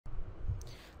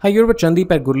Hi, you're with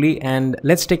Chandeep at Gurli, and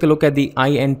let's take a look at the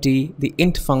INT, the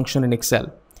int function in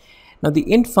Excel. Now,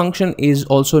 the int function is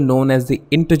also known as the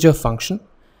integer function.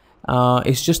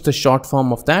 It's just the short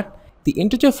form of that. The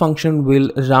integer function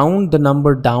will round the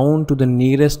number down to the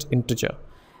nearest integer.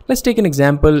 Let's take an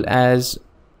example as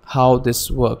how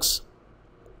this works.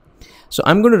 So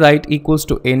I'm going to write equals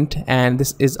to int, and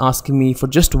this is asking me for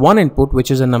just one input,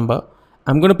 which is a number.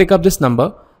 I'm going to pick up this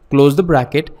number, close the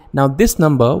bracket. Now this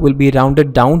number will be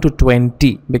rounded down to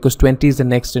 20 because 20 is the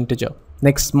next integer,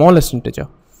 next smallest integer.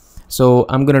 So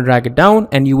I'm going to drag it down,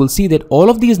 and you will see that all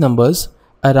of these numbers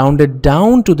are rounded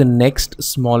down to the next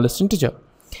smallest integer.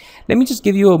 Let me just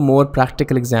give you a more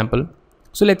practical example.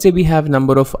 So let's say we have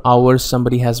number of hours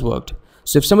somebody has worked.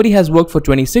 So if somebody has worked for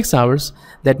 26 hours,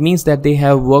 that means that they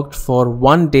have worked for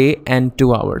 1 day and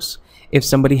 2 hours. If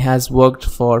somebody has worked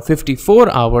for 54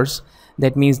 hours,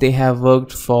 that means they have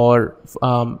worked for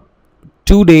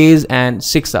 2 days and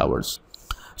 6 hours.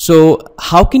 So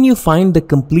how can you find the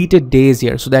completed days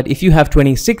here? So that if you have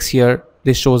 26 here,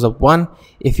 this shows up 1.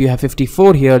 If you have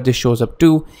 54 here, this shows up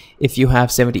 2. If you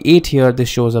have 78 here, this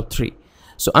shows up 3.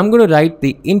 So I'm going to write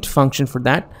the int function for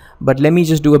that, but let me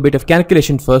just do a bit of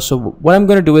calculation first. So what I'm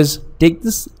going to do is take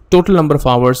this total number of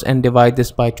hours and divide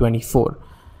this by 24.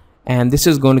 And this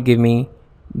is going to give me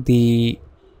the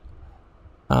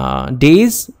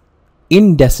days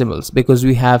in decimals because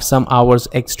we have some hours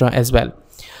extra as well.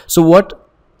 So what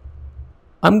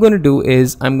I'm going to do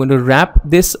is I'm going to wrap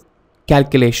this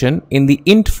calculation in the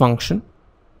int function.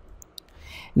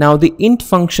 Now the int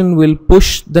function will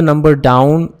push the number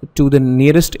down to the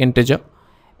nearest integer,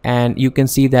 and you can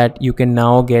see that you can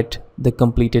now get the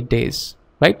completed days,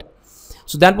 right?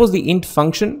 So that was the int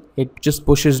function. It just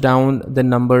pushes down the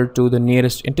number to the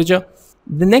nearest integer.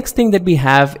 The next thing that we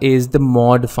have is the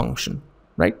mod function,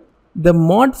 right? The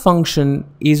mod function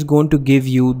is going to give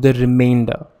you the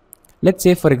remainder. Let's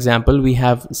say, for example, we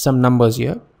have some numbers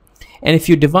here, and if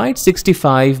you divide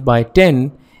 65 by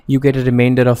 10, you get a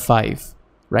remainder of 5,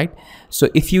 right? So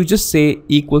if you just say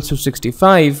equals to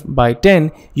 65 by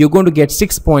 10, you're going to get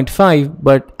 6.5,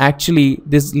 but actually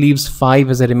this leaves 5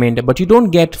 as a remainder, but you don't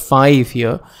get 5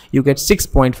 here, you get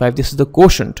 6.5. This is the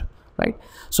quotient, right?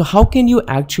 So how can you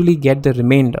actually get the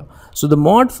remainder? So the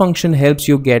mod function helps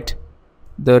you get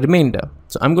the remainder.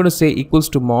 So I'm going to say equals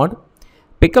to mod,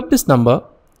 pick up this number,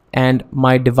 and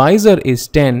my divisor is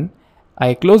 10.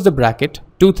 I close the bracket,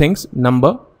 two things,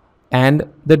 number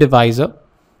and the divisor,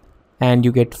 and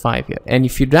you get 5 here. And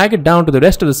if you drag it down to the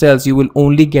rest of the cells, you will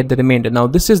only get the remainder. Now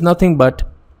this is nothing but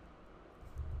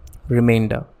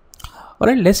remainder. All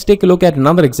right, let's take a look at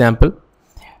another example.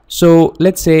 So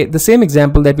let's say the same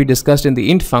example that we discussed in the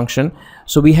int function.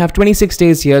 So we have 26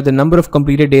 days here. The number of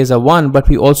completed days are 1, but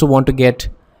we also want to get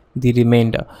the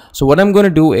remainder. So what I'm going to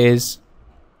do is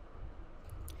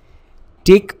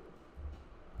take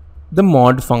the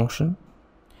mod function,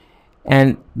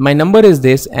 and my number is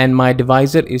this, and my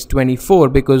divisor is 24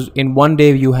 because in 1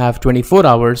 day you have 24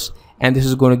 hours, and this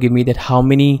is going to give me that how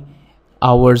many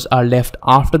hours are left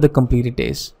after the completed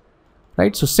days,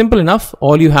 right? So simple enough.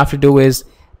 All you have to do is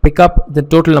pick up the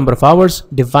total number of hours,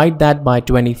 divide that by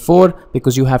 24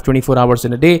 because you have 24 hours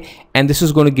in a day, and this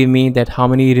is going to give me that how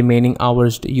many remaining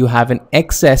hours you have in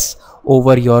excess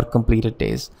over your completed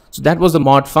days. So that was the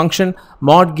mod function.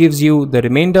 Mod gives you the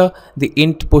remainder. The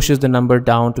int pushes the number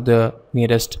down to the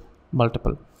nearest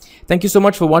multiple. Thank you so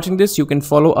much for watching this. You can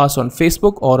follow us on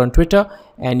Facebook or on Twitter,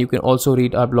 and you can also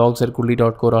read our blogs at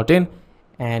gurli.co.in,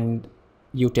 and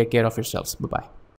you take care of yourselves. Bye-bye.